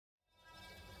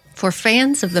For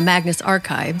fans of the Magnus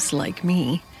Archives, like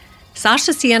me,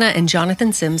 Sasha Sienna and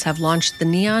Jonathan Sims have launched the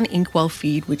Neon Inkwell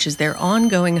feed, which is their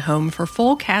ongoing home for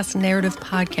full cast narrative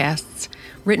podcasts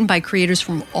written by creators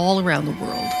from all around the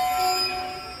world.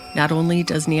 Not only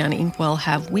does Neon Inkwell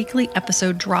have weekly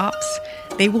episode drops,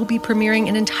 they will be premiering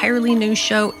an entirely new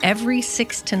show every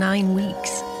 6 to 9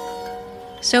 weeks.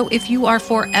 So if you are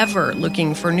forever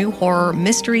looking for new horror,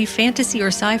 mystery, fantasy, or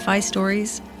sci-fi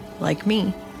stories, like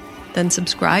me, then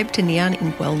subscribe to Neon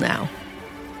Inkwell now.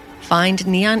 Find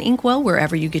Neon Inkwell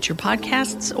wherever you get your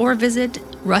podcasts or visit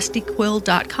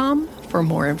rustyquill.com for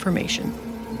more information.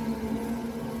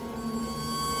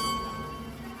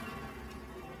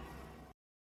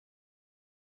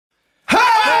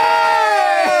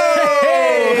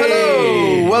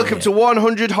 Welcome to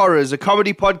 100 Horrors, a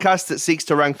comedy podcast that seeks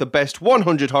to rank the best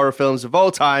 100 horror films of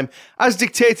all time, as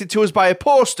dictated to us by a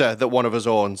poster that one of us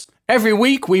owns. Every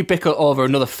week, we bicker over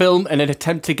another film in an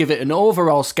attempt to give it an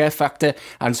overall scare factor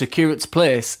and secure its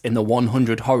place in the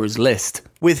 100 Horrors list.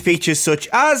 With features such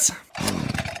as... But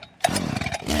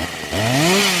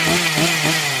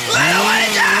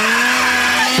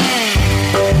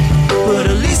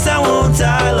at least I won't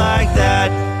die like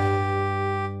that.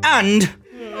 And...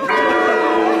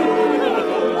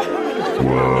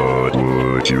 What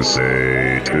would you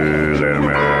say to them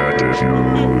at the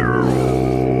funeral?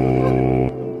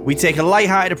 We take a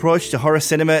light-hearted approach to horror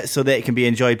cinema so that it can be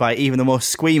enjoyed by even the most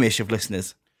squeamish of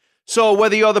listeners. So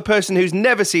whether you're the person who's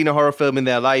never seen a horror film in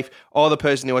their life or the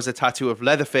person who has a tattoo of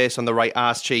Leatherface on the right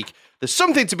arse cheek, there's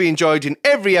something to be enjoyed in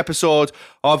every episode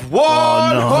of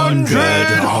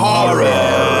 100 Horrors.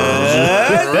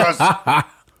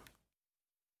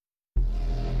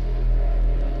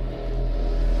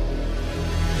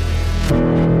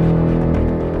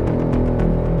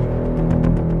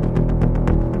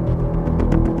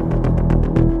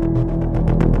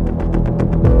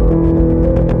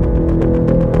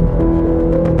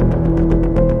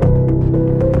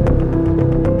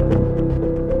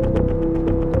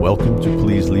 Welcome to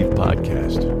Please Leave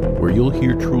Podcast, where you'll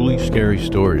hear truly scary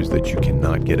stories that you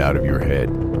cannot get out of your head.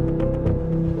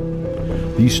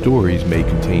 These stories may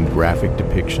contain graphic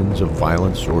depictions of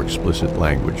violence or explicit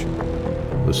language.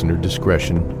 Listener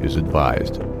discretion is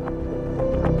advised.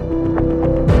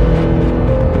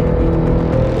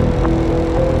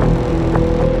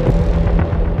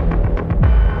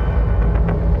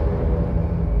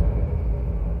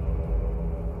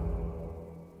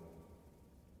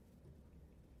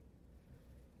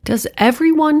 Does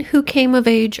everyone who came of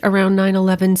age around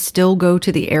 9/11 still go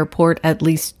to the airport at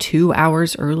least 2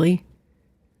 hours early?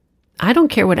 I don't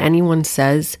care what anyone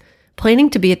says. Planning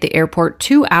to be at the airport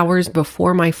 2 hours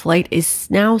before my flight is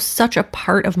now such a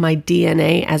part of my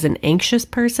DNA as an anxious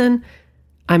person,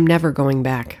 I'm never going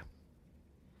back.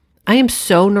 I am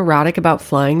so neurotic about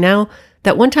flying now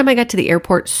that one time I got to the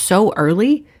airport so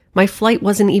early, my flight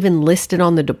wasn't even listed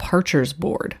on the departures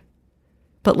board.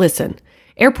 But listen,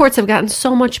 airports have gotten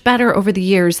so much better over the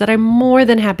years that I'm more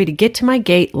than happy to get to my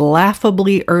gate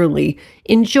laughably early,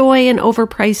 enjoy an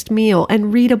overpriced meal,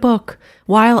 and read a book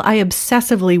while I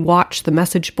obsessively watch the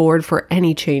message board for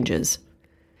any changes.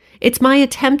 It's my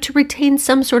attempt to retain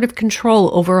some sort of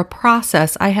control over a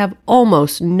process I have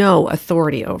almost no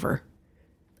authority over.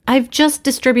 I've just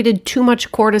distributed too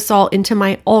much cortisol into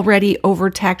my already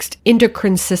overtaxed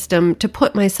endocrine system to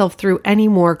put myself through any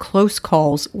more close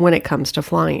calls when it comes to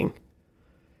flying.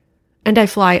 And I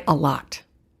fly a lot.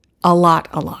 A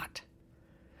lot.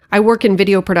 I work in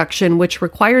video production, which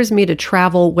requires me to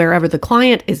travel wherever the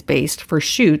client is based for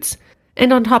shoots.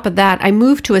 And on top of that, I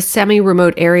moved to a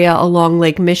semi-remote area along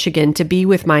Lake Michigan to be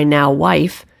with my now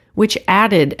wife, which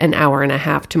added an hour and a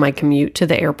half to my commute to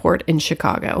the airport in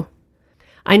Chicago.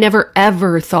 I never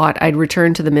ever thought I'd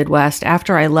return to the Midwest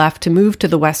after I left to move to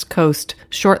the West Coast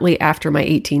shortly after my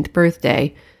 18th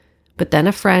birthday. But then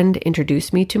a friend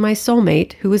introduced me to my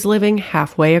soulmate who was living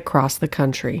halfway across the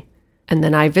country. And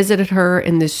then I visited her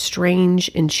in this strange,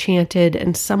 enchanted,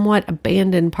 and somewhat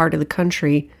abandoned part of the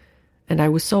country, and I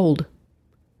was sold.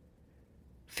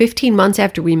 15 months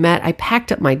after we met, I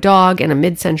packed up my dog and a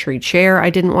mid-century chair I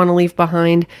didn't want to leave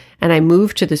behind, and I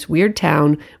moved to this weird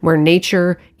town where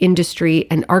nature, industry,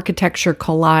 and architecture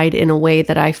collide in a way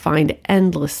that I find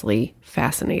endlessly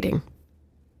fascinating.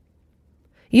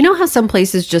 You know how some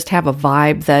places just have a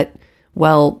vibe that,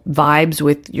 well, vibes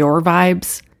with your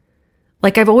vibes?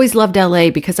 Like, I've always loved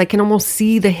LA because I can almost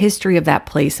see the history of that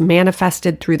place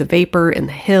manifested through the vapor and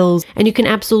the hills, and you can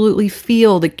absolutely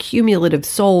feel the cumulative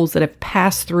souls that have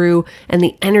passed through and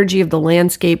the energy of the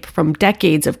landscape from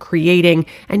decades of creating,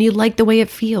 and you like the way it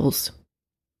feels.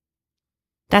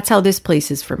 That's how this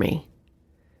place is for me.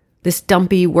 this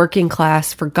dumpy, working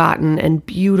class, forgotten, and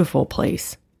beautiful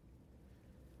place.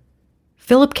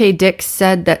 Philip K. Dick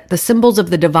said that the symbols of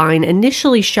the divine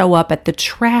initially show up at the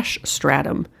trash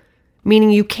stratum,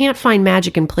 meaning you can't find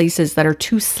magic in places that are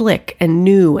too slick and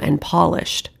new and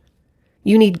polished.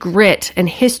 You need grit and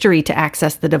history to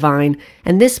access the divine,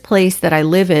 and this place that I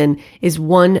live in is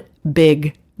one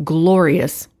big,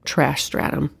 glorious trash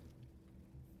stratum.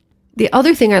 The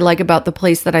other thing I like about the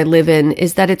place that I live in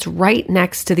is that it's right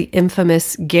next to the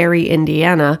infamous Gary,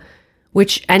 Indiana,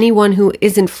 which anyone who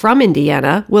isn't from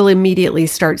Indiana will immediately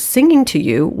start singing to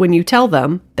you when you tell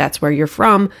them that's where you're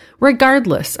from,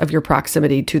 regardless of your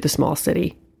proximity to the small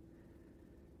city.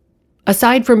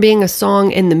 Aside from being a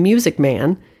song in The Music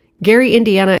Man, Gary,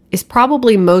 Indiana is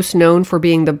probably most known for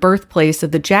being the birthplace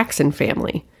of the Jackson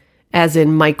family, as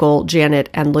in Michael, Janet,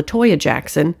 and LaToya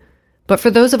Jackson. But for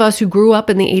those of us who grew up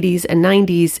in the 80s and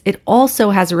 90s, it also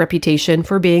has a reputation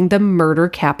for being the murder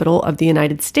capital of the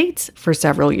United States for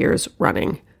several years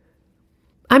running.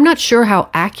 I'm not sure how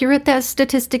accurate that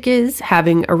statistic is,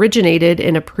 having originated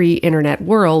in a pre-internet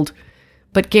world,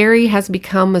 but Gary has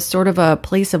become a sort of a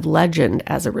place of legend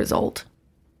as a result.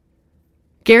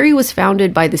 Gary was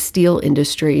founded by the steel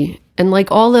industry, and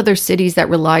like all other cities that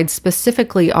relied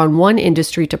specifically on one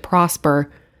industry to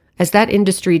prosper, as that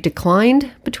industry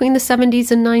declined between the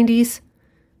 70s and 90s,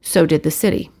 so did the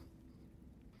city.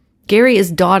 Gary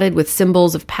is dotted with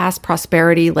symbols of past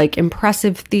prosperity like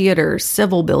impressive theaters,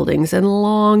 civil buildings, and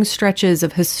long stretches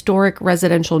of historic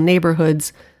residential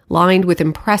neighborhoods lined with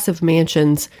impressive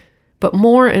mansions. But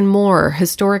more and more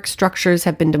historic structures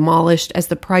have been demolished as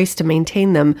the price to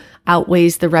maintain them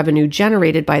outweighs the revenue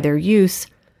generated by their use.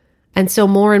 And so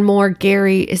more and more,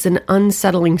 Gary is an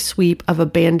unsettling sweep of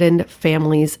abandoned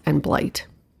families and blight.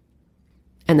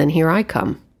 And then here I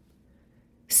come.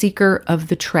 Seeker of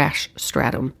the trash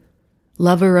stratum.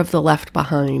 Lover of the left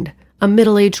behind. A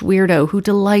middle-aged weirdo who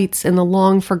delights in the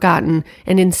long-forgotten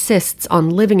and insists on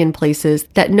living in places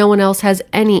that no one else has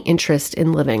any interest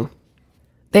in living.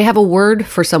 They have a word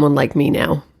for someone like me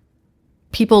now.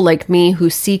 People like me who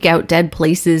seek out dead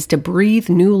places to breathe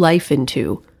new life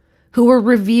into, who were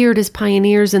revered as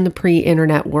pioneers in the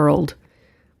pre-internet world.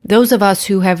 Those of us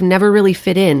who have never really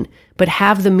fit in, but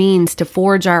have the means to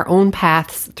forge our own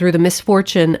paths through the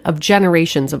misfortune of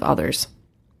generations of others.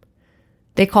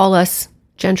 They call us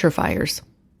gentrifiers.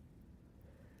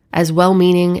 As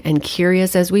well-meaning and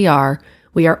curious as we are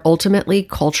ultimately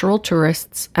cultural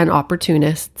tourists and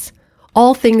opportunists,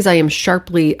 all things I am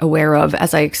sharply aware of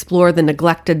as I explore the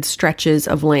neglected stretches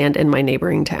of land in my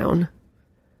neighboring town.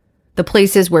 The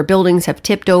places where buildings have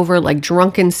tipped over like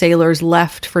drunken sailors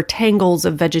left for tangles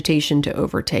of vegetation to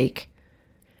overtake.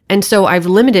 And so I've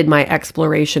limited my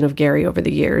exploration of Gary over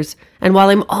the years, and while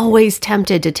I'm always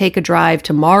tempted to take a drive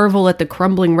to marvel at the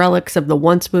crumbling relics of the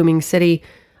once booming city,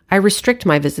 I restrict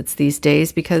my visits these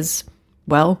days because,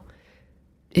 well,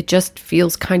 it just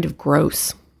feels kind of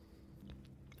gross.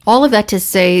 All of that to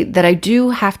say that I do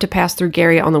have to pass through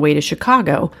Gary on the way to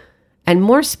Chicago, and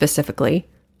more specifically,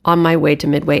 on my way to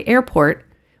Midway Airport,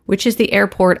 which is the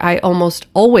airport I almost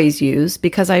always use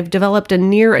because I've developed a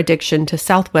near addiction to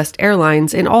Southwest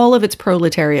Airlines in all of its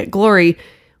proletariat glory,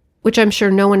 which I'm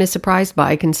sure no one is surprised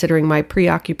by considering my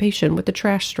preoccupation with the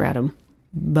trash stratum.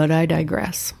 But I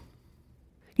digress.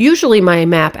 Usually my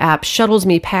map app shuttles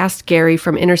me past Gary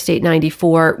from Interstate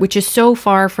 94, which is so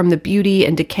far from the beauty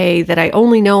and decay that I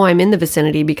only know I'm in the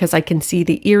vicinity because I can see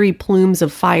the eerie plumes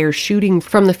of fire shooting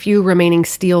from the few remaining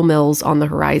steel mills on the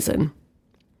horizon.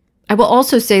 I will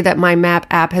also say that my map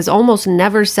app has almost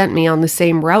never sent me on the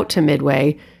same route to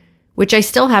Midway, which I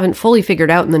still haven't fully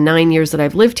figured out in the 9 years that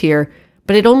I've lived here,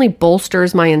 but it only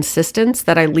bolsters my insistence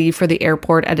that I leave for the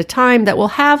airport at a time that will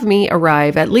have me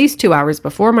arrive at least 2 hours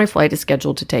before my flight is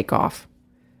scheduled to take off.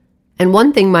 And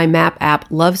one thing my map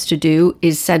app loves to do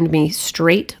is send me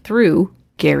straight through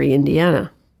Gary,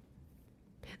 Indiana.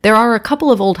 There are a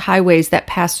couple of old highways that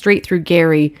pass straight through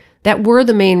Gary that were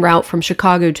the main route from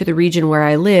Chicago to the region where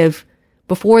I live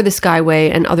before the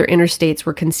Skyway and other interstates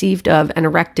were conceived of and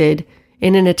erected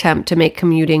in an attempt to make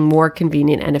commuting more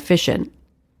convenient and efficient.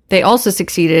 They also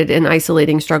succeeded in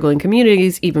isolating struggling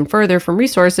communities even further from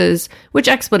resources, which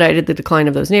expedited the decline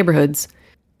of those neighborhoods.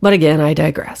 But again, I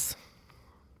digress.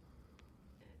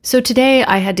 So today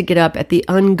I had to get up at the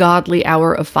ungodly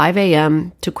hour of 5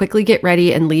 a.m. to quickly get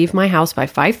ready and leave my house by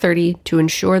 5:30 to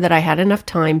ensure that I had enough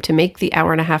time to make the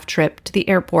hour-and-a-half trip to the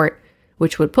airport,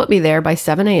 which would put me there by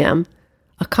 7 a.m.,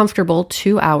 a comfortable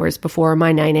 2 hours before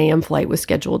my 9 a.m. flight was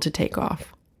scheduled to take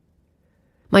off.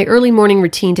 My early morning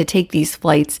routine to take these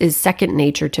flights is second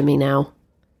nature to me now.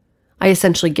 I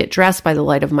essentially get dressed by the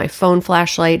light of my phone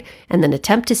flashlight and then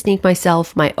attempt to sneak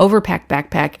myself, my overpacked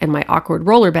backpack, and my awkward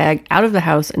roller bag out of the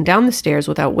house and down the stairs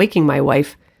without waking my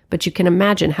wife, but you can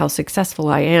imagine how successful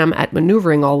I am at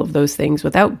maneuvering all of those things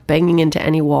without banging into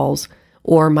any walls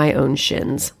or my own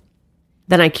shins.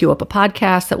 Then I queue up a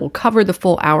podcast that will cover the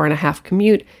full hour-and-a-half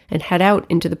commute and head out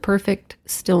into the perfect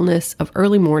stillness of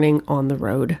early morning on the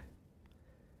road.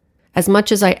 As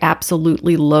much as I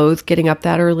absolutely loathe getting up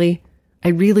that early, I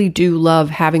really do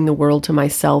love having the world to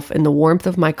myself in the warmth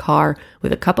of my car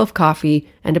with a cup of coffee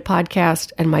and a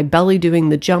podcast and my belly doing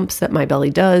the jumps that my belly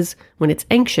does when it's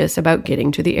anxious about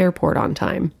getting to the airport on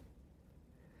time.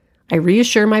 I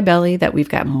reassure my belly that we've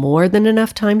got more than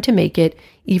enough time to make it,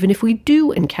 even if we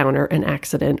do encounter an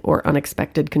accident or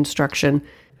unexpected construction,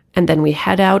 and then we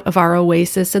head out of our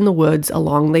oasis in the woods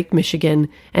along Lake Michigan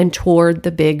and toward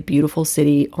the big, beautiful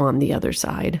city on the other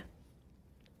side.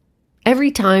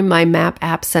 Every time my map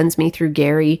app sends me through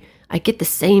Gary, I get the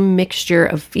same mixture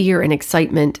of fear and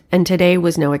excitement, and today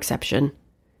was no exception.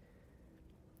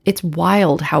 It's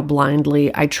wild how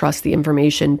blindly I trust the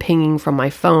information pinging from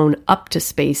my phone up to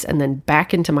space and then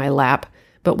back into my lap,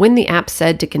 but when the app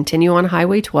said to continue on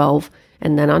Highway 12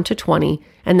 and then onto 20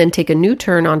 and then take a new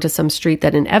turn onto some street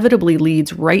that inevitably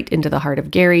leads right into the heart of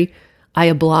Gary, I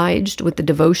obliged with the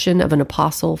devotion of an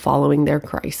apostle following their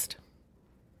Christ.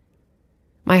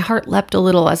 My heart leapt a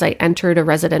little as I entered a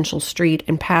residential street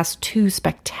and passed two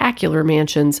spectacular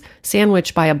mansions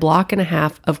sandwiched by a block and a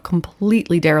half of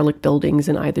completely derelict buildings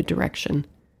in either direction.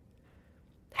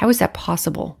 How is that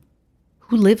possible?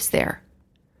 Who lives there?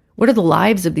 What are the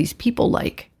lives of these people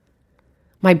like?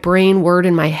 My brain whirred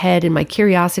in my head and my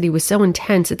curiosity was so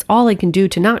intense it's all I can do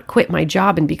to not quit my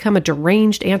job and become a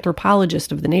deranged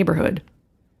anthropologist of the neighborhood.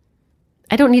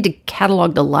 I don't need to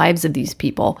catalog the lives of these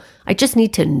people. I just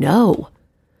need to know.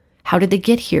 How did they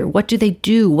get here? What do they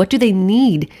do? What do they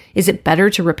need? Is it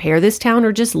better to repair this town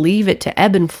or just leave it to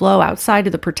ebb and flow outside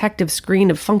of the protective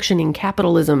screen of functioning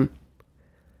capitalism?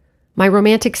 My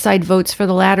romantic side votes for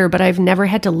the latter, but I've never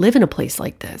had to live in a place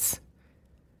like this.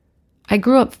 I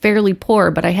grew up fairly poor,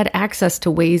 but I had access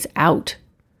to ways out.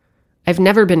 I've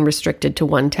never been restricted to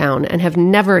one town and have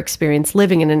never experienced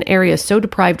living in an area so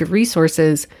deprived of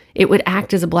resources it would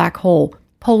act as a black hole,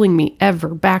 pulling me ever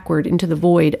backward into the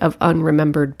void of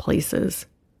unremembered places.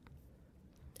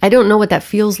 I don't know what that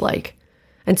feels like,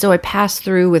 and so I pass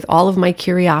through with all of my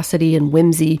curiosity and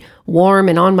whimsy, warm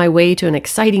and on my way to an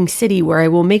exciting city where I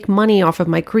will make money off of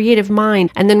my creative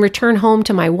mind and then return home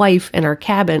to my wife and our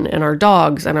cabin and our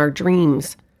dogs and our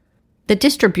dreams. The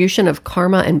distribution of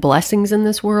karma and blessings in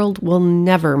this world will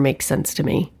never make sense to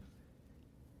me.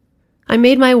 I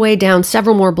made my way down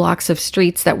several more blocks of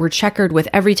streets that were checkered with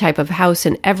every type of house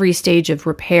in every stage of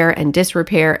repair and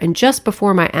disrepair, and just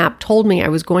before my app told me I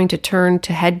was going to turn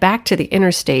to head back to the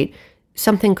interstate,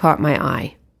 something caught my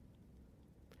eye.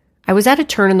 I was at a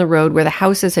turn in the road where the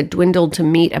houses had dwindled to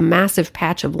meet a massive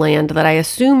patch of land that I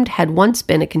assumed had once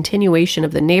been a continuation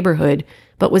of the neighborhood,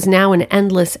 but was now an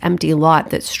endless empty lot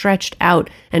that stretched out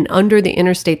and under the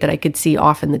interstate that I could see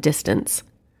off in the distance.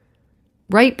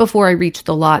 Right before I reached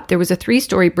the lot, there was a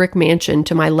 3-story brick mansion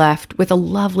to my left with a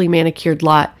lovely manicured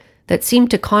lot that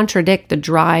seemed to contradict the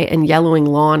dry and yellowing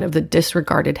lawn of the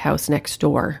disregarded house next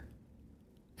door.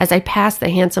 As I passed the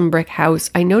handsome brick house,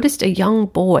 I noticed a young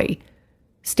boy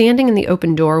standing in the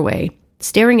open doorway,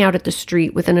 staring out at the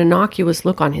street with an innocuous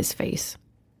look on his face.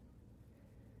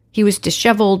 He was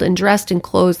disheveled and dressed in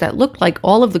clothes that looked like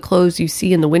all of the clothes you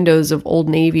see in the windows of Old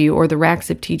Navy or the racks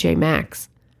of TJ Maxx.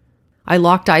 I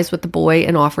locked eyes with the boy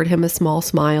and offered him a small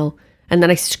smile, and then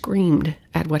I screamed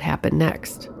at what happened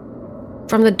next.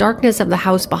 From the darkness of the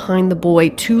house behind the boy,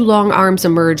 2 long arms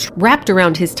emerged, wrapped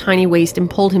around his tiny waist and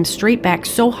pulled him straight back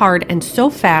so hard and so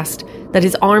fast that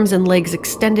his arms and legs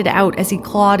extended out as he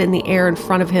clawed in the air in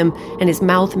front of him, and his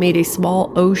mouth made a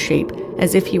small O shape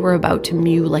as if he were about to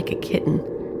mew like a kitten.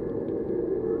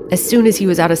 As soon as he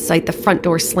was out of sight, the front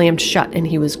door slammed shut and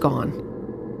he was gone.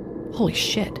 Holy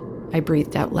shit, I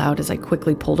breathed out loud as I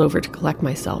quickly pulled over to collect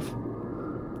myself.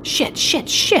 Shit, shit,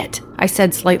 shit, I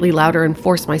said slightly louder and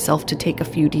forced myself to take a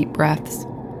few deep breaths.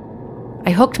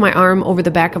 I hooked my arm over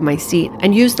the back of my seat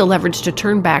and used the leverage to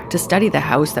turn back to study the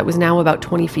house that was now about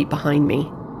 20 feet behind me.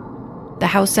 The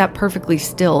house sat perfectly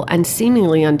still and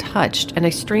seemingly untouched, and I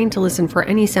strained to listen for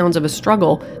any sounds of a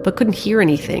struggle, but couldn't hear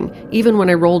anything, even when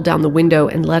I rolled down the window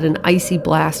and let an icy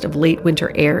blast of late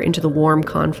winter air into the warm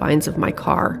confines of my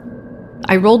car.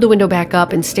 I rolled the window back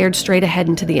up and stared straight ahead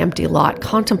into the empty lot,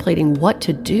 contemplating what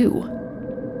to do.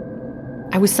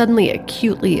 I was suddenly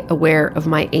acutely aware of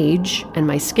my age and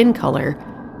my skin color,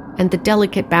 and the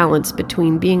delicate balance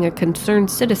between being a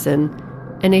concerned citizen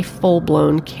and a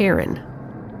full-blown Karen.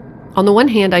 On the one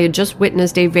hand, I had just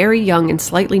witnessed a very young and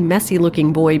slightly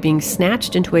messy-looking boy being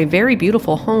snatched into a very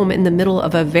beautiful home in the middle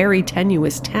of a very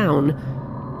tenuous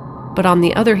town. But on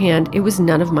the other hand, it was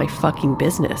none of my fucking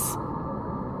business.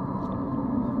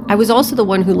 I was also the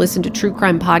one who listened to true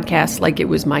crime podcasts like it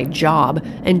was my job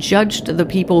and judged the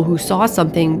people who saw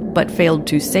something but failed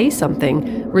to say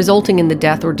something, resulting in the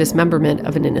death or dismemberment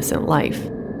of an innocent life.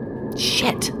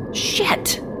 Shit!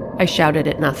 I shouted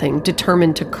at nothing,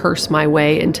 determined to curse my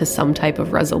way into some type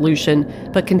of resolution,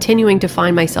 but continuing to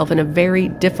find myself in a very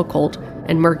difficult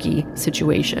and murky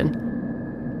situation.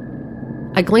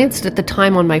 I glanced at the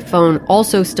time on my phone,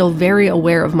 also still very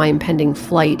aware of my impending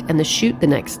flight and the shoot the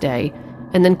next day,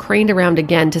 and then craned around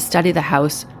again to study the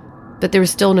house, but there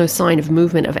was still no sign of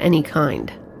movement of any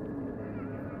kind.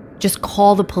 Just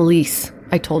call the police,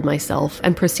 I told myself,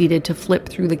 and proceeded to flip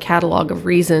through the catalog of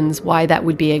reasons why that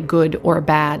would be a good or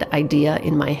bad idea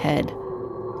in my head.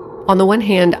 On the one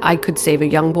hand, I could save a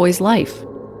young boy's life.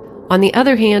 On the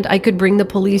other hand, I could bring the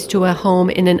police to a home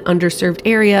in an underserved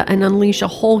area and unleash a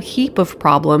whole heap of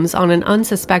problems on an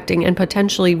unsuspecting and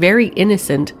potentially very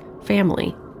innocent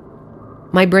family.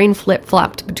 My brain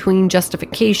flip-flopped between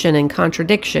justification and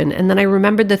contradiction, and then I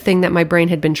remembered the thing that my brain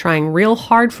had been trying real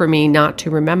hard for me not to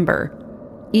remember,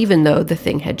 even though the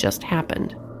thing had just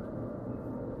happened.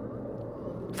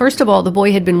 First of all, the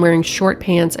boy had been wearing short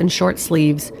pants and short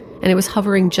sleeves, and it was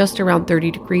hovering just around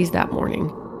 30 degrees that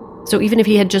morning. So even if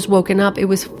he had just woken up, it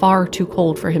was far too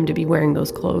cold for him to be wearing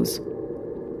those clothes.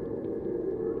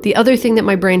 The other thing that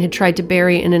my brain had tried to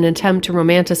bury in an attempt to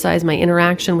romanticize my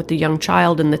interaction with the young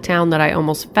child in the town that I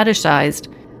almost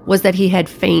fetishized was that he had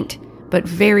faint but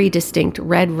very distinct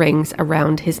red rings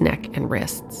around his neck and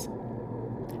wrists.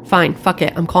 Fine, fuck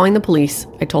it, I'm calling the police,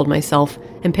 I told myself,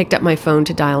 and picked up my phone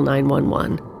to dial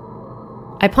 911.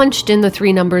 I punched in the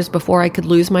 3 numbers before I could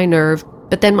lose my nerve,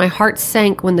 but then my heart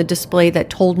sank when the display that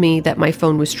told me that my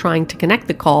phone was trying to connect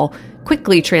the call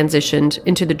quickly transitioned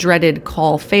into the dreaded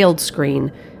call failed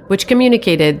screen, which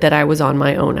communicated that I was on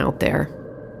my own out there.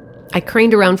 I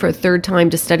craned around for a third time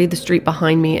to study the street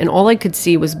behind me, and all I could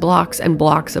see was blocks and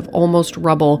blocks of almost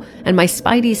rubble, and my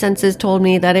spidey senses told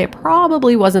me that it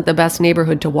probably wasn't the best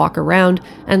neighborhood to walk around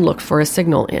and look for a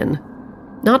signal in.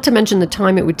 Not to mention the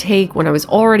time it would take when I was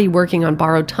already working on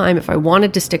borrowed time if I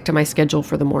wanted to stick to my schedule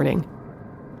for the morning.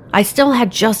 I still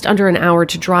had just under an hour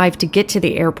to drive to get to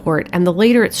the airport, and the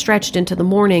later it stretched into the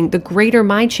morning, the greater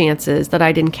my chances that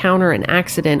I'd encounter an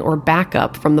accident or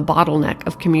backup from the bottleneck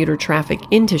of commuter traffic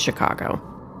into Chicago.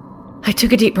 I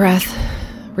took a deep breath,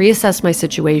 reassessed my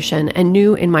situation, and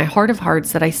knew in my heart of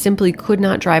hearts that I simply could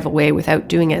not drive away without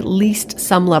doing at least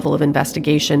some level of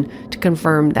investigation to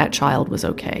confirm that child was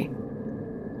okay.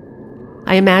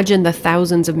 I imagined the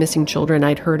thousands of missing children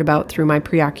I'd heard about through my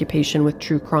preoccupation with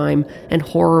true crime and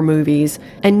horror movies,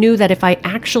 and knew that if I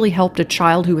actually helped a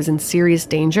child who was in serious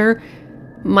danger,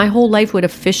 my whole life would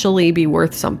officially be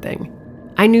worth something.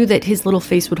 I knew that his little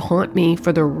face would haunt me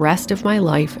for the rest of my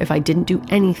life if I didn't do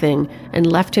anything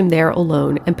and left him there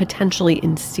alone and potentially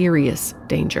in serious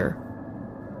danger.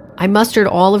 I mustered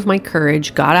all of my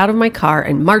courage, got out of my car,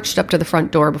 and marched up to the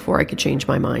front door before I could change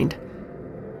my mind.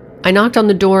 I knocked on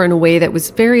the door in a way that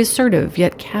was very assertive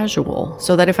yet casual,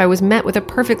 so that if I was met with a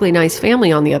perfectly nice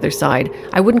family on the other side,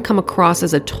 I wouldn't come across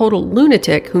as a total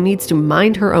lunatic who needs to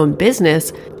mind her own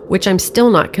business, which I'm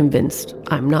still not convinced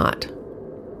I'm not.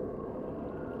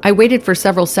 I waited for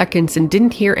several seconds and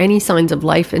didn't hear any signs of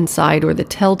life inside or the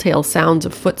telltale sounds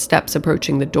of footsteps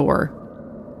approaching the door.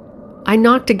 I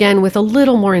knocked again with a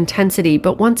little more intensity,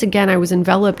 but once again I was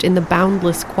enveloped in the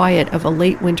boundless quiet of a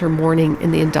late winter morning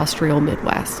in the industrial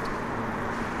Midwest.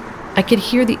 I could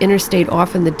hear the interstate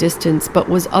off in the distance, but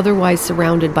was otherwise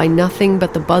surrounded by nothing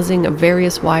but the buzzing of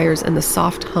various wires and the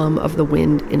soft hum of the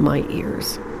wind in my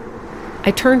ears. I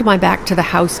turned my back to the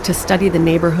house to study the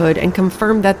neighborhood and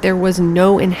confirmed that there was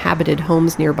no inhabited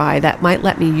homes nearby that might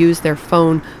let me use their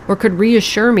phone or could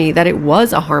reassure me that it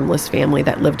was a harmless family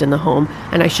that lived in the home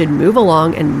and I should move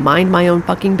along and mind my own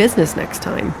fucking business next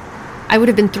time. I would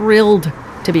have been thrilled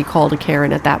to be called a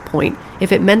Karen at that point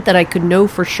if it meant that I could know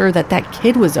for sure that that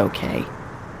kid was okay.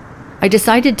 I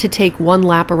decided to take one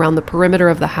lap around the perimeter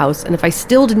of the house, and if I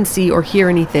still didn't see or hear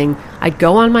anything, I'd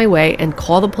go on my way and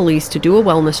call the police to do a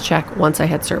wellness check once I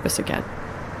had service again.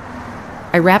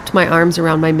 I wrapped my arms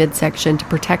around my midsection to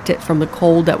protect it from the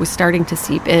cold that was starting to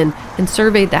seep in and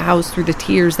surveyed the house through the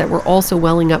tears that were also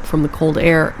welling up from the cold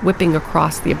air whipping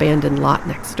across the abandoned lot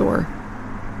next door.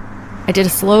 I did a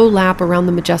slow lap around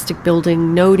the majestic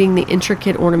building, noting the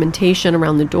intricate ornamentation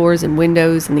around the doors and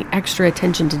windows and the extra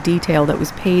attention to detail that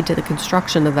was paid to the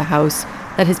construction of the house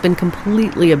that has been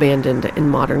completely abandoned in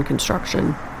modern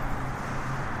construction.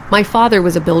 My father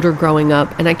was a builder growing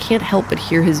up, and I can't help but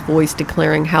hear his voice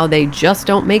declaring how they just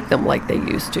don't make them like they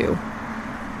used to.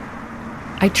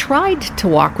 I tried to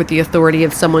walk with the authority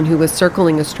of someone who was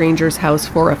circling a stranger's house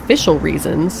for official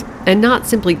reasons, and not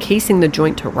simply casing the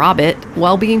joint to rob it,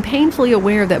 while being painfully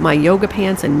aware that my yoga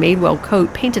pants and Madewell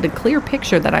coat painted a clear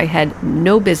picture that I had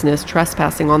no business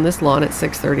trespassing on this lawn at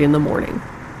 6:30 in the morning.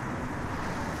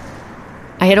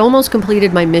 I had almost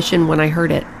completed my mission when I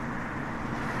heard it.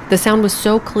 The sound was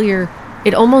so clear,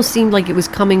 it almost seemed like it was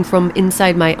coming from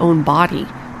inside my own body,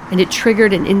 and it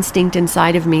triggered an instinct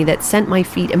inside of me that sent my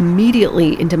feet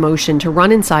immediately into motion to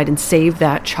run inside and save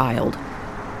that child.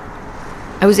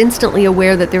 I was instantly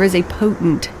aware that there is a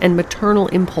potent and maternal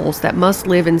impulse that must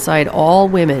live inside all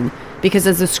women, because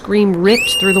as the scream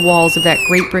ripped through the walls of that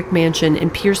great brick mansion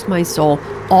and pierced my soul,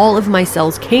 all of my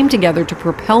cells came together to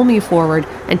propel me forward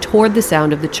and toward the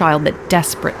sound of the child that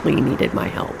desperately needed my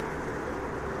help.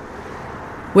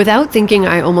 Without thinking,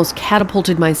 I almost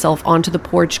catapulted myself onto the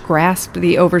porch, grasped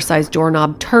the oversized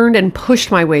doorknob, turned and pushed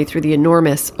my way through the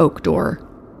enormous oak door.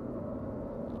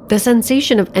 The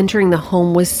sensation of entering the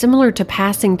home was similar to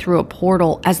passing through a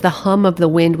portal, as the hum of the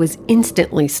wind was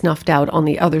instantly snuffed out on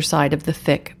the other side of the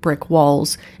thick brick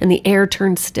walls, and the air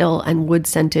turned still and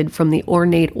wood-scented from the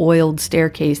ornate oiled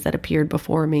staircase that appeared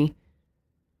before me.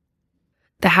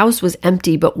 The house was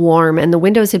empty but warm, and the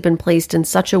windows had been placed in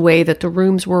such a way that the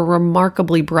rooms were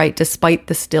remarkably bright despite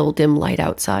the still dim light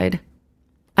outside.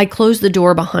 I closed the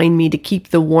door behind me to keep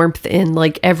the warmth in,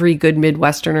 like every good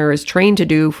Midwesterner is trained to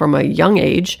do from a young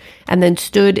age, and then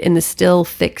stood in the still,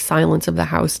 thick silence of the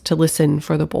house to listen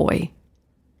for the boy.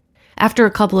 After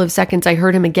a couple of seconds, I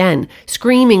heard him again,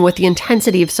 screaming with the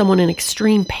intensity of someone in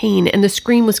extreme pain, and the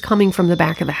scream was coming from the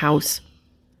back of the house.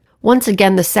 Once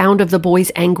again, the sound of the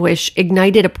boy's anguish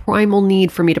ignited a primal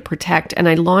need for me to protect, and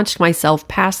I launched myself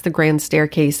past the grand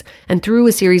staircase and through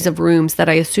a series of rooms that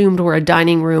I assumed were a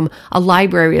dining room, a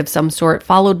library of some sort,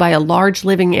 followed by a large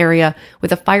living area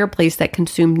with a fireplace that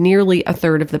consumed nearly a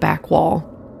third of the back wall.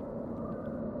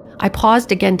 I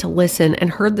paused again to listen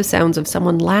and heard the sounds of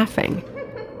someone laughing,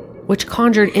 which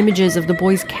conjured images of the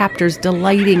boy's captors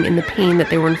delighting in the pain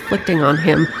that they were inflicting on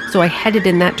him, so I headed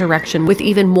in that direction with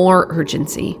even more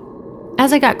urgency.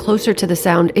 As I got closer to the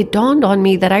sound, it dawned on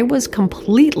me that I was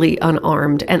completely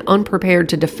unarmed and unprepared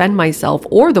to defend myself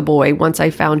or the boy once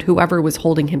I found whoever was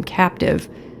holding him captive.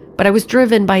 But I was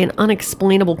driven by an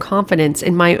unexplainable confidence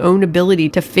in my own ability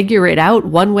to figure it out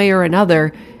one way or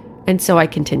another, and so I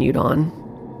continued on.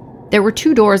 There were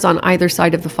 2 doors on either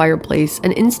side of the fireplace,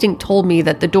 and instinct told me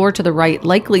that the door to the right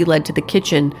likely led to the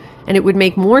kitchen, and it would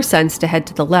make more sense to head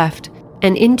to the left,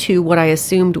 and into what I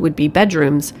assumed would be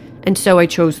bedrooms, and so I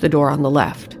chose the door on the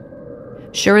left.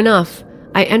 Sure enough,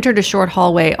 I entered a short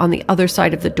hallway on the other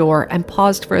side of the door and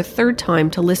paused for a third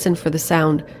time to listen for the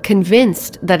sound,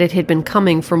 convinced that it had been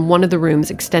coming from one of the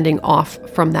rooms extending off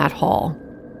from that hall.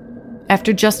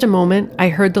 After just a moment, I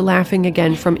heard the laughing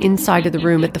again from inside of the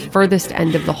room at the furthest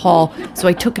end of the hall, so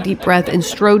I took a deep breath and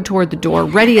strode toward the door,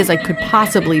 ready as I could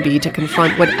possibly be to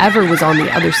confront whatever was on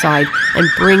the other side and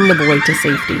bring the boy to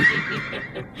safety.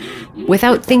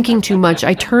 Without thinking too much,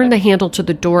 I turned the handle to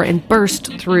the door and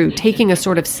burst through, taking a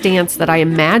sort of stance that I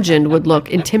imagined would look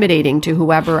intimidating to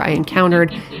whoever I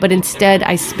encountered, but instead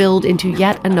I spilled into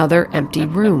yet another empty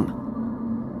room.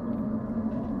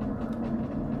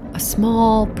 A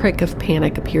small prick of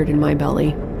panic appeared in my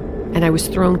belly, and I was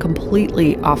thrown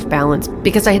completely off balance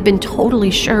because I had been totally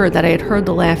sure that I had heard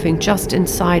the laughing just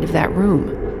inside of that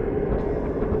room.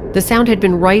 The sound had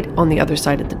been right on the other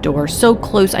side of the door, so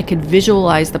close I could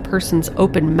visualize the person's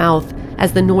open mouth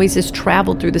as the noises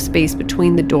traveled through the space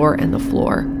between the door and the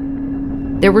floor.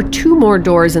 There were 2 more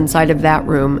doors inside of that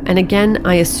room, and again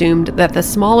I assumed that the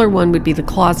smaller one would be the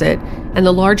closet, and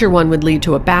the larger one would lead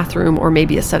to a bathroom or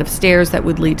maybe a set of stairs that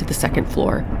would lead to the second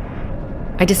floor.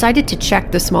 I decided to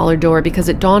check the smaller door because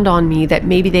it dawned on me that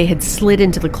maybe they had slid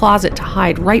into the closet to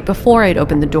hide right before I'd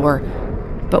opened the door,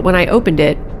 but when I opened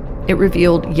it, it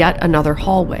revealed yet another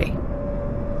hallway.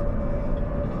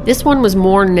 This one was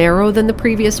more narrow than the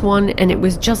previous one, and it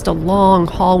was just a long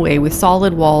hallway with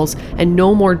solid walls and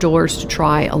no more doors to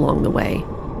try along the way.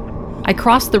 I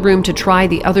crossed the room to try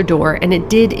the other door, and it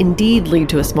did indeed lead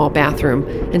to a small bathroom,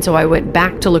 and so I went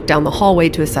back to look down the hallway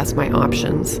to assess my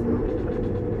options.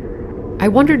 I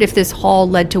wondered if this hall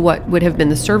led to what would have been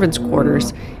the servants'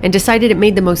 quarters, and decided it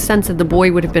made the most sense that the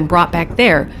boy would have been brought back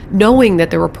there, knowing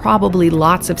that there were probably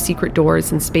lots of secret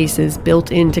doors and spaces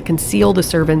built in to conceal the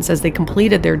servants as they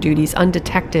completed their duties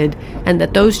undetected, and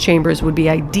that those chambers would be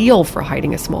ideal for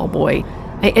hiding a small boy.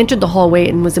 I entered the hallway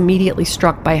and was immediately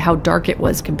struck by how dark it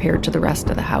was compared to the rest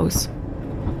of the house.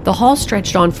 The hall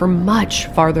stretched on for much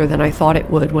farther than I thought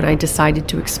it would when I decided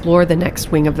to explore the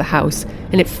next wing of the house,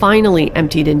 and it finally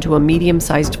emptied into a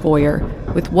medium-sized foyer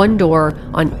with one door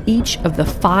on each of the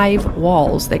 5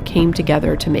 walls that came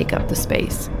together to make up the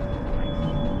space.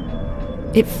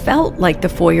 It felt like the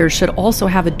foyer should also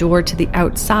have a door to the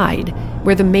outside,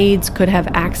 where the maids could have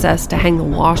access to hang the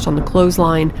wash on the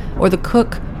clothesline, or the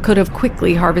cook could have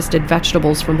quickly harvested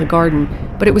vegetables from the garden,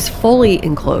 but it was fully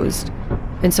enclosed.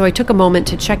 And so I took a moment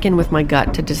to check in with my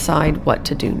gut to decide what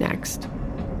to do next.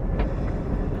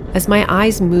 As my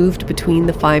eyes moved between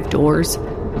the 5 doors,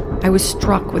 I was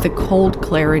struck with a cold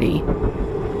clarity.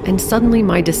 And suddenly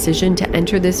my decision to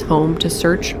enter this home to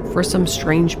search for some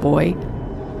strange boy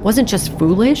wasn't just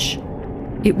foolish,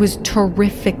 it was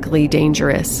terrifically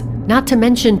dangerous, not to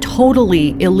mention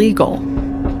totally illegal.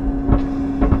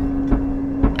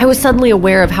 I was suddenly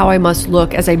aware of how I must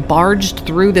look as I barged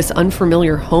through this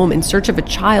unfamiliar home in search of a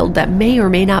child that may or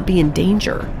may not be in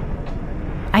danger.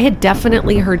 I had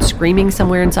definitely heard screaming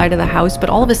somewhere inside of the house, but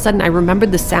all of a sudden I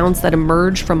remembered the sounds that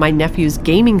emerged from my nephew's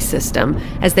gaming system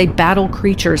as they battle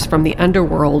creatures from the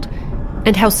underworld,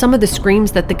 and how some of the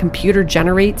screams that the computer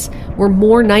generates were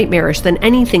more nightmarish than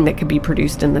anything that could be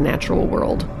produced in the natural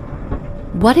world.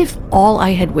 What if all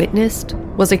I had witnessed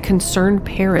was a concerned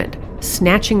parent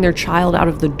snatching their child out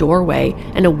of the doorway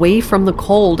and away from the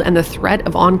cold and the threat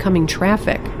of oncoming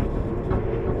traffic?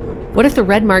 What if the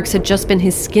red marks had just been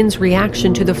his skin's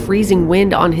reaction to the freezing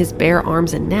wind on his bare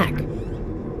arms and neck?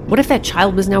 What if that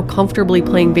child was now comfortably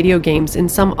playing video games in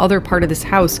some other part of this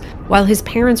house while his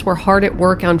parents were hard at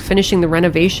work on finishing the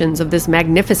renovations of this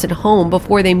magnificent home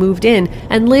before they moved in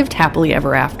and lived happily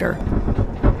ever after?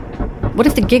 What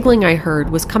if the giggling I heard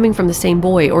was coming from the same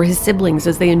boy or his siblings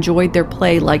as they enjoyed their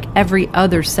play like every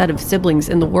other set of siblings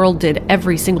in the world did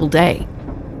every single day?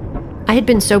 I had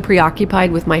been so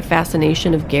preoccupied with my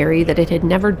fascination of Gary that it had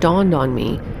never dawned on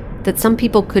me that some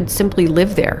people could simply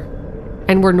live there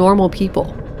and were normal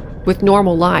people with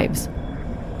normal lives,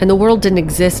 and the world didn't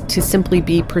exist to simply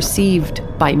be perceived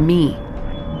by me,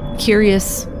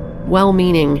 curious,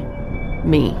 well-meaning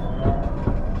me.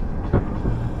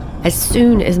 As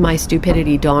soon as my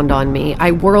stupidity dawned on me,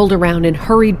 I whirled around and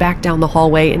hurried back down the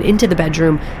hallway and into the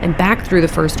bedroom and back through the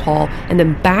first hall and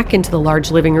then back into the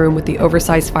large living room with the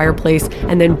oversized fireplace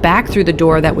and then back through the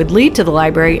door that would lead to the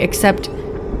library, except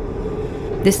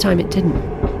this time it didn't.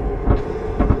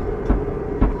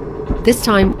 This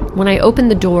time, when I opened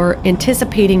the door,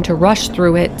 anticipating to rush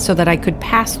through it so that I could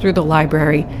pass through the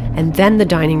library and then the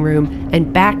dining room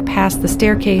and back past the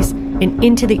staircase and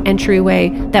into the entryway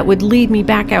that would lead me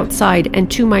back outside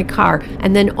and to my car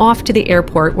and then off to the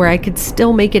airport where I could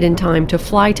still make it in time to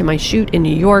fly to my shoot in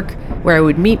New York, where I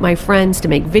would meet my friends to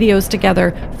make videos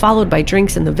together, followed by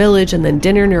drinks in the village and then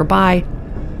dinner nearby.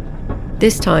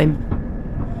 This time,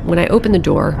 when I opened the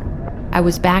door, I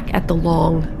was back at the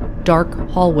long, dark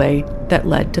hallway that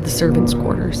led to the servants'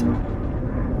 quarters.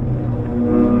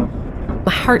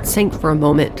 My heart sank for a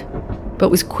moment,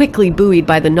 but was quickly buoyed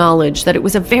by the knowledge that it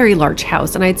was a very large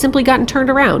house and I had simply gotten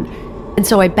turned around. And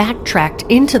so I backtracked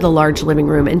into the large living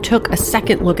room and took a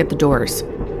second look at the doors.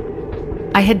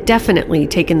 I had definitely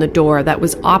taken the door that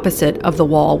was opposite of the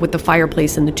wall with the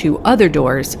fireplace and the 2 other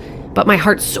doors, but my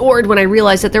heart soared when I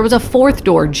realized that there was a 4th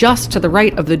door just to the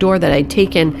right of the door that I'd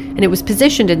taken, and it was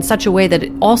positioned in such a way that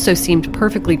it also seemed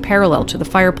perfectly parallel to the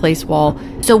fireplace wall,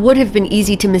 so would have been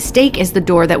easy to mistake as the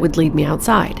door that would lead me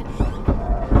outside.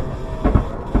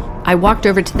 I walked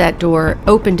over to that door,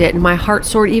 opened it, and my heart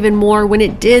soared even more when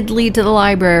it did lead to the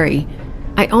library.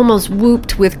 I almost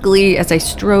whooped with glee as I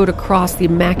strode across the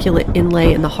immaculate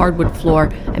inlay in the hardwood floor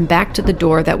and back to the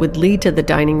door that would lead to the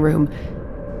dining room.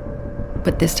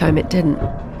 But this time it didn't.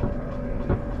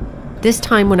 This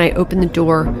time when I opened the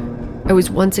door, I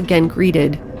was once again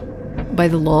greeted by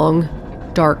the long,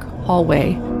 dark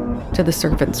hallway to the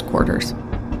servants' quarters.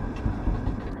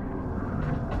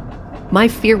 My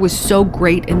fear was so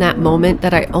great in that moment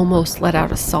that I almost let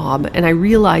out a sob, and I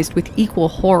realized with equal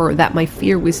horror that my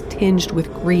fear was tinged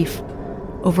with grief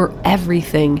over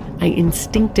everything I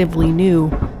instinctively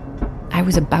knew I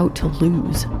was about to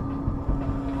lose.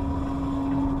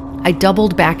 I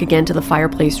doubled back again to the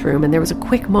fireplace room, and there was a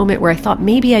quick moment where I thought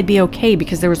maybe I'd be okay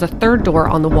because there was a 3rd door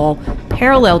on the wall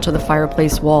parallel to the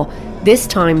fireplace wall, this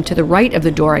time to the right of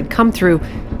the door I'd come through.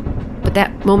 But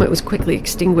that moment was quickly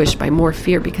extinguished by more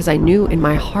fear because I knew in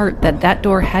my heart that that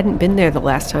door hadn't been there the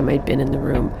last time I'd been in the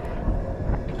room.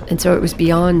 And so it was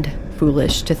beyond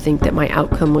foolish to think that my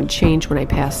outcome would change when I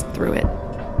passed through it.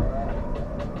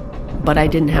 But I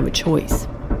didn't have a choice.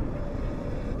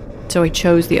 So I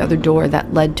chose the other door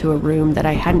that led to a room that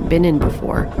I hadn't been in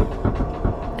before.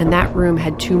 And that room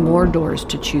had 2 more doors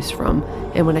to choose from.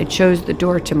 And when I chose the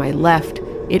door to my left,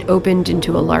 it opened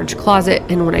into a large closet.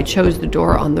 And when I chose the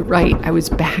door on the right, I was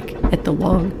back at the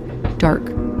long, dark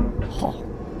hall.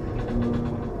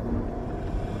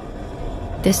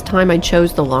 This time I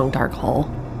chose the long, dark hall.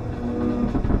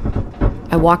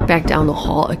 I walked back down the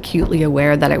hall, acutely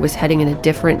aware that I was heading in a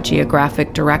different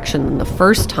geographic direction than the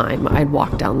first time I'd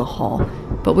walked down the hall,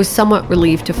 but was somewhat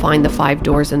relieved to find the 5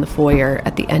 doors in the foyer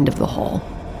at the end of the hall.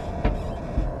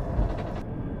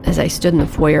 As I stood in the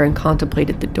foyer and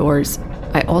contemplated the doors,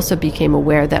 I also became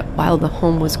aware that while the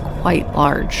home was quite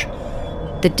large,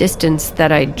 the distance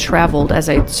that I'd traveled as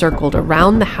I'd circled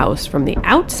around the house from the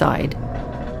outside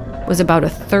was about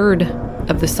 1/3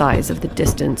 of the size of the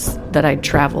distance that I'd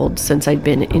traveled since I'd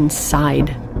been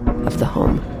inside of the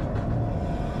home.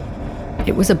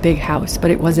 It was a big house, but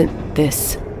it wasn't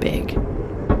this big.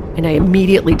 And I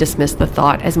immediately dismissed the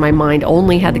thought, as my mind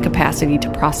only had the capacity to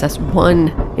process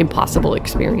one impossible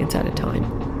experience at a time.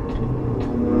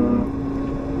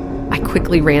 I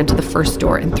quickly ran to the first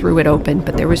door and threw it open,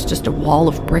 but there was just a wall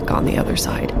of brick on the other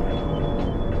side.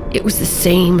 It was the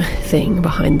same thing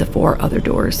behind the 4 other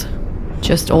doors,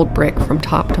 just old brick from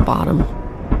top to bottom.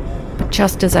 But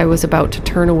just as I was about to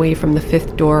turn away from the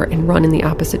 5th door and run in the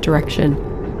opposite direction,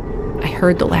 I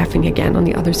heard the laughing again on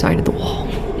the other side of the wall.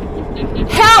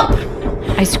 "Help!"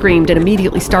 I screamed and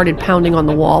immediately started pounding on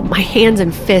the wall. My hands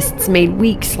and fists made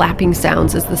weak slapping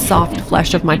sounds as the soft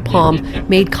flesh of my palm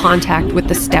made contact with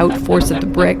the stout force of the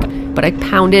brick, but I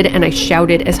pounded and I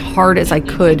shouted as hard as I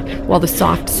could while the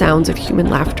soft sounds of human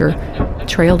laughter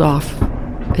trailed off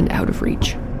and out of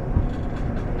reach.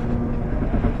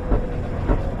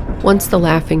 Once the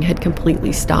laughing had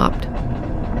completely stopped,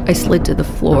 I slid to the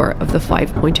floor of the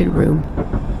 5-pointed room,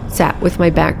 sat with my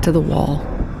back to the wall,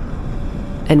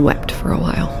 and wept for a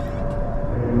while.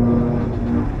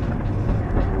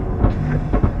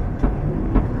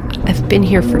 I've been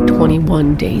here for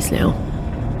 21 days now.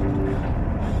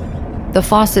 The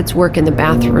faucets work in the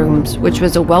bathrooms, which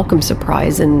was a welcome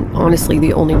surprise and honestly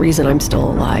the only reason I'm still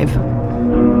alive.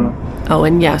 Oh,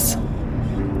 and yes,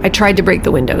 I tried to break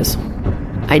the windows.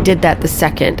 I did that the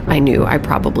second I knew I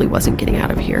probably wasn't getting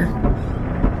out of here.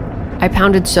 I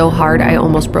pounded so hard I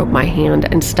almost broke my hand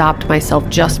and stopped myself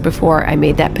just before I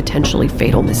made that potentially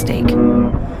fatal mistake.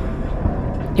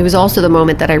 It was also the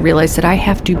moment that I realized that I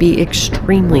have to be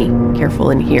extremely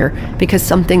careful in here because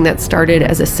something that started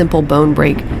as a simple bone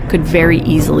break could very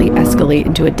easily escalate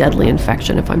into a deadly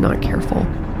infection if I'm not careful.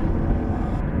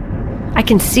 I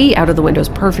can see out of the windows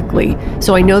perfectly,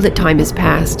 so I know that time has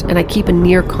passed, and I keep a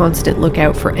near constant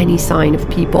lookout for any sign of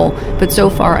people, but so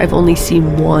far I've only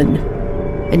seen one,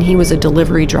 and he was a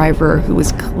delivery driver who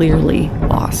was clearly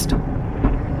lost.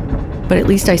 But at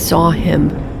least I saw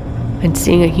him, and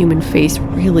seeing a human face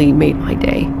really made my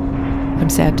day, I'm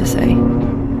sad to say.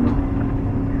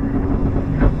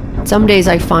 Some days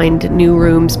I find new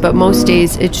rooms, but most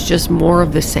days it's just more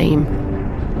of the same.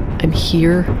 I'm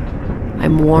here,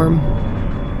 I'm warm,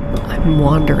 I'm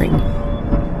wandering.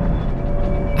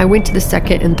 I went to the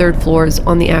 2nd and 3rd floors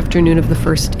on the afternoon of the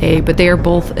first day, but they are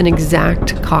both an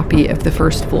exact copy of the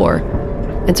first floor,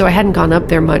 and so I hadn't gone up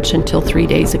there much until 3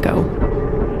 days ago.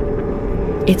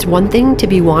 It's one thing to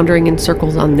be wandering in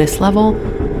circles on this level.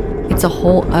 It's a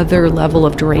whole other level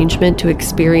of derangement to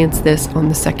experience this on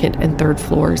the 2nd and 3rd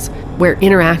floors, where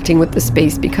interacting with the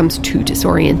space becomes too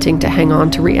disorienting to hang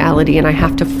on to reality, and I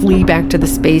have to flee back to the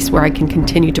space where I can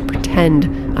continue to pretend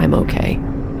I'm okay.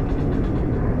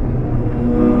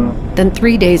 Then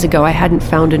 3 days ago, I hadn't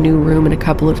found a new room in a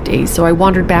couple of days, so I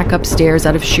wandered back upstairs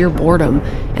out of sheer boredom,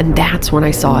 and that's when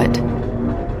I saw it.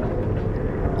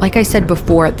 Like I said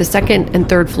before, the 2nd and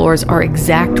 3rd floors are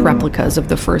exact replicas of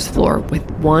the 1st floor, with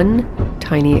one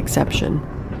tiny exception.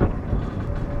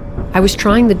 I was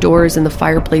trying the doors in the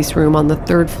fireplace room on the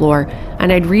 3rd floor,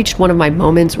 and I'd reached one of my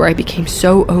moments where I became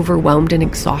so overwhelmed and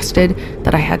exhausted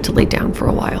that I had to lay down for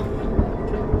a while.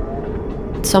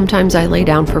 Sometimes I lay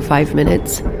down for 5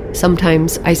 minutes,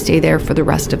 sometimes I stay there for the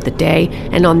rest of the day,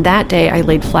 and on that day I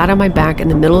laid flat on my back in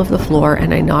the middle of the floor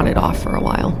and I nodded off for a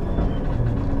while.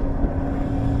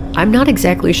 I'm not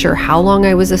exactly sure how long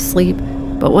I was asleep,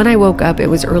 but when I woke up it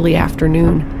was early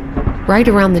afternoon, right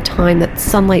around the time that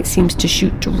sunlight seems to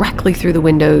shoot directly through the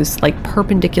windows like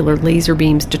perpendicular laser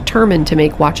beams determined to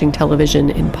make watching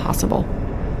television impossible.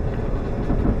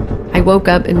 I woke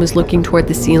up and was looking toward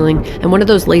the ceiling, and one of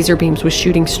those laser beams was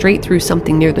shooting straight through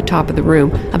something near the top of the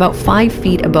room, about 5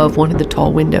 feet above one of the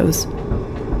tall windows.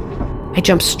 I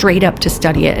jump straight up to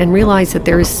study it and realize that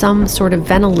there is some sort of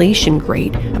ventilation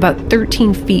grate about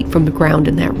 13 feet from the ground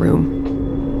in that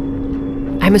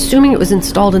room. I'm assuming it was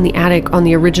installed in the attic on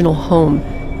the original home,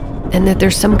 and that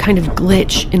there's some kind of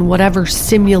glitch in whatever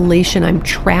simulation I'm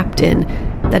trapped in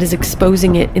that is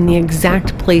exposing it in the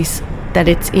exact place that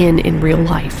it's in real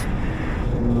life.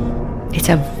 It's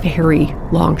a very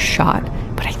long shot,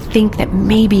 but I think that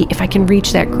maybe if I can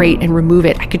reach that grate and remove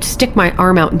it, I could stick my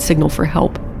arm out and signal for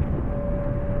help.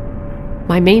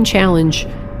 My main challenge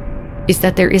is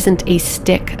that there isn't a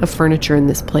stick of furniture in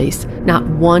this place, not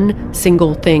one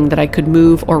single thing that I could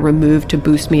move or remove to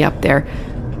boost me up there,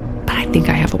 but I think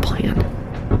I have a plan.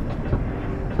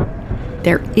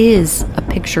 There is a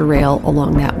picture rail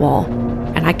along that wall,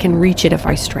 and I can reach it if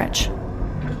I stretch.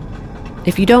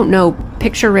 If you don't know,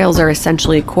 picture rails are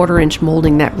essentially a 1/4-inch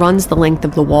molding that runs the length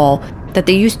of the wall that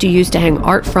they used to use to hang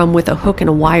art from with a hook and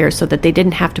a wire so that they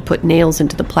didn't have to put nails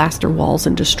into the plaster walls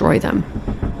and destroy them.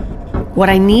 What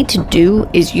I need to do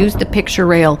is use the picture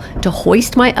rail to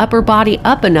hoist my upper body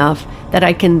up enough that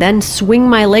I can then swing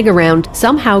my leg around,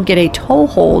 somehow get a toe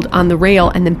hold on the rail,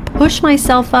 and then push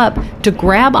myself up to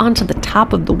grab onto the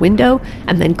top of the window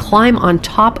and then climb on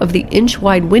top of the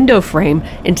inch-wide window frame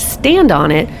and stand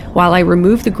on it while I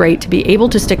remove the grate to be able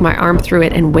to stick my arm through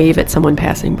it and wave at someone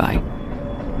passing by.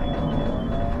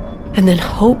 And then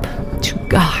hope to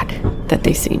God that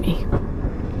they see me.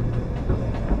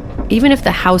 Even if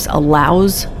the house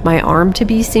allows my arm to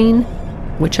be seen,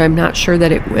 which I'm not sure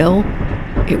that it will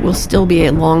still be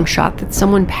a long shot that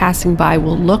someone passing by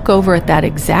will look over at that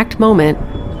exact moment,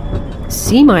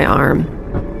 see my arm,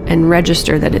 and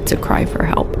register that it's a cry for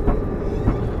help.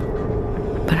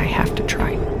 But I have to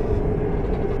try.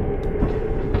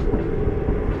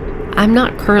 I'm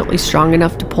not currently strong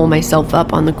enough to pull myself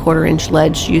up on the 1/4-inch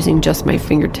ledge using just my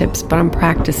fingertips, but I'm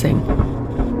practicing.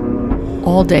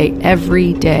 All day,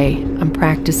 every day, I'm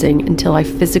practicing until I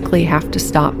physically have to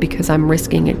stop because I'm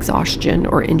risking exhaustion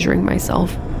or injuring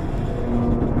myself.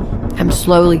 I'm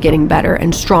slowly getting better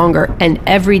and stronger, and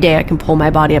every day I can pull my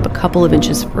body up a couple of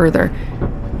inches further.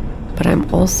 But I'm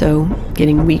also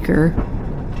getting weaker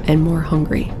and more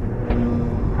hungry.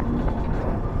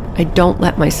 I don't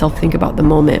let myself think about the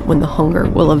moment when the hunger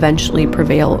will eventually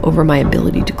prevail over my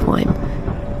ability to climb,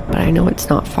 but I know it's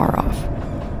not far off.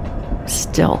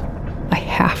 Still, I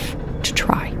have to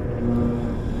try.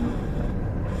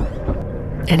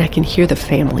 And I can hear the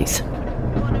families.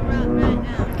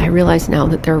 I realize now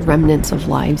that there are remnants of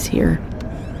lives here.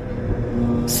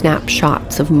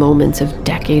 Snapshots of moments of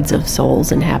decades of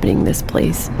souls inhabiting this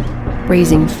place,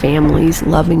 raising families,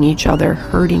 loving each other,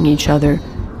 hurting each other,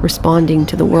 responding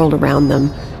to the world around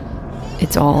them.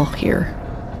 It's all here.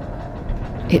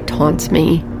 It taunts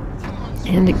me,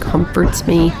 and it comforts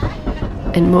me,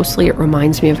 and mostly it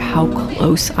reminds me of how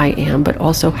close I am, but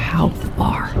also how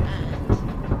far.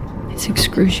 It's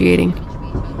excruciating.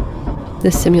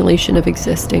 This simulation of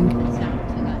existing,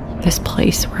 this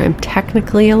place where I'm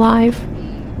technically alive,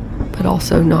 but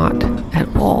also not at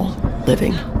all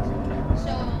living.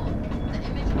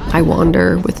 I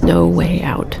wander with no way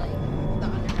out.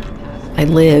 I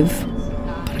live,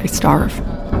 but I starve.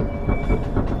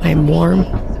 I am warm,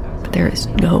 but there is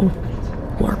no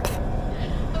warmth.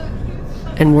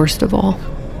 And worst of all,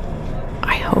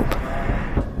 I hope.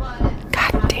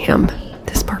 God damn,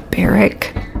 this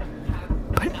barbaric,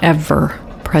 but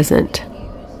ever-present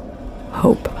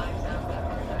hope.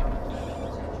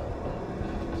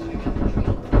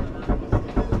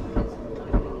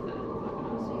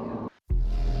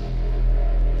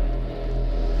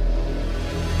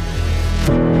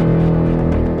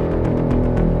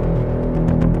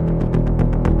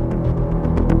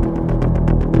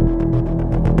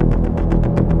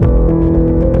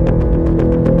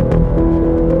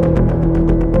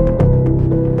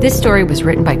 This story was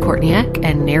written by Courtney Eck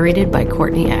and narrated by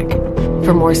Courtney Eck.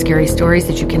 For more scary stories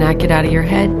that you cannot get out of your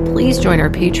head, please join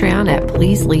our Patreon at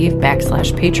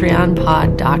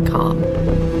pleaseleave.patreonpod.com.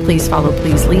 Please follow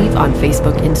Please Leave on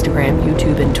Facebook, Instagram,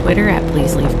 YouTube, and Twitter at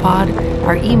Please Leave Pod.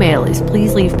 Our email is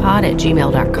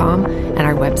pleaseleavepod@gmail.com, and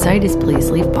our website is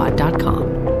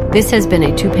pleaseleavepod.com. This has been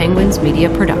a Two Penguins Media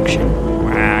production.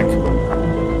 Whack.